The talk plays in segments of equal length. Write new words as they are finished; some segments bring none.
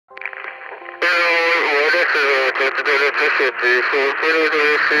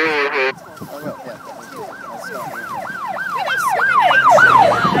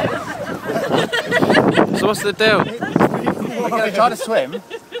So what's the deal? We're going to try to swim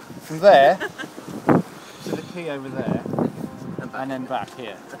from there to the quay over there and then back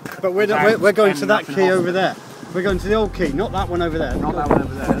here. But we're going to that quay over there. We're going to the old quay, not that one over there. Not that one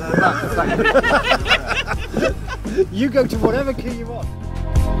over there. You go to whatever quay you want.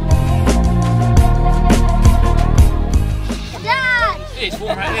 Dad! It's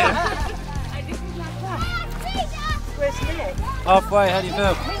warm right here. Where's Nick? Halfway, how do you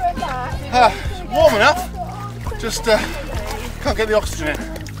feel? Warm enough. Just can't get the oxygen in.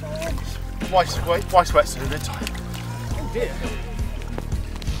 Twice wet's a bit tight. Oh dear.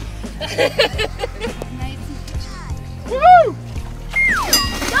 Woo!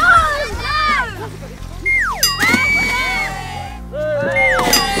 Go!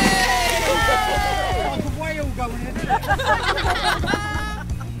 Like a whale going in, isn't it?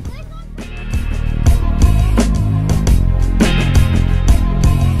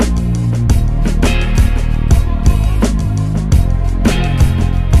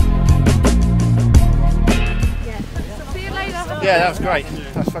 Yeah, that was great.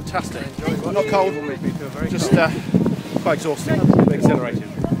 That's fantastic. Not cold, just quite exhausting, a bit exhilarating.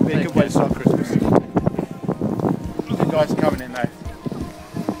 Be a good way to start Christmas. You guys are coming in though.